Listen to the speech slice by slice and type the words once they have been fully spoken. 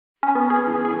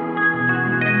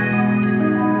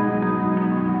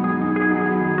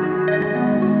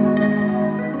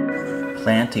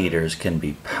Plant eaters can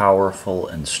be powerful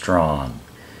and strong.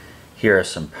 Here are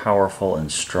some powerful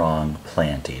and strong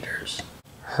plant eaters.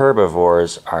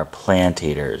 Herbivores are plant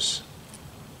eaters.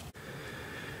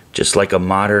 Just like a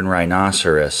modern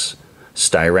rhinoceros,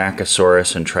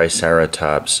 Styracosaurus and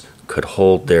Triceratops could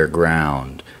hold their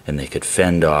ground and they could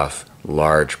fend off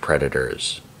large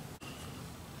predators.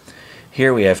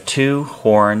 Here we have two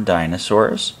horned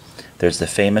dinosaurs. There's the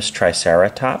famous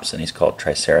Triceratops, and he's called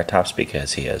Triceratops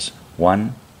because he has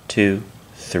 1, 2,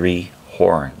 3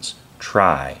 horns.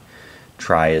 Tri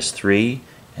is 3,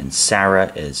 and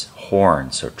Sara is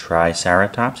horn. So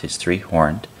Triceratops, he's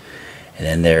 3-horned. And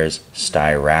then there's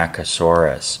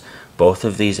Styracosaurus. Both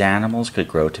of these animals could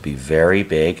grow to be very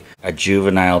big. A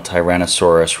juvenile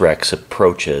Tyrannosaurus rex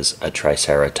approaches a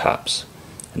Triceratops.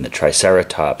 And the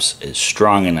Triceratops is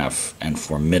strong enough and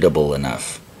formidable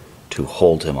enough to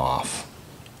hold him off.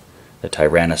 The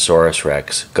Tyrannosaurus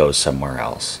rex goes somewhere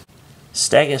else.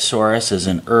 Stegosaurus is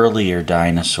an earlier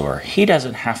dinosaur. He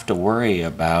doesn't have to worry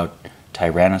about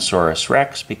Tyrannosaurus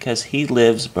rex because he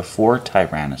lives before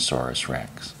Tyrannosaurus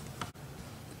rex.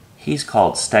 He's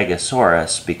called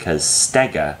Stegosaurus because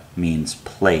stega means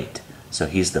plate, so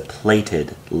he's the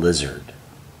plated lizard.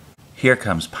 Here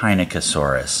comes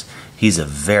Pinacosaurus. He's a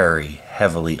very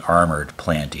heavily armored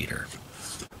plant eater.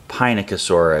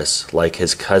 Pinacosaurus, like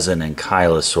his cousin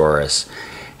Ankylosaurus,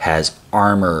 has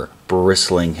armor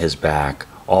bristling his back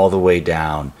all the way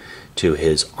down to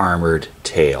his armored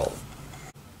tail.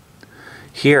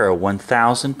 Here, a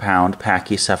 1,000-pound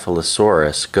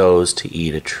Pachycephalosaurus goes to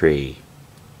eat a tree.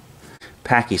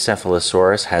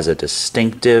 Pachycephalosaurus has a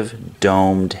distinctive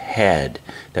domed head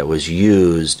that was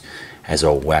used as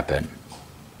a weapon.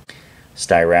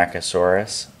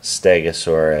 Styracosaurus,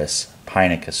 Stegosaurus,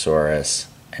 Pinacosaurus,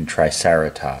 and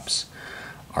Triceratops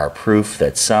are proof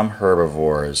that some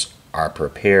herbivores are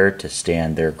prepared to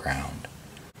stand their ground.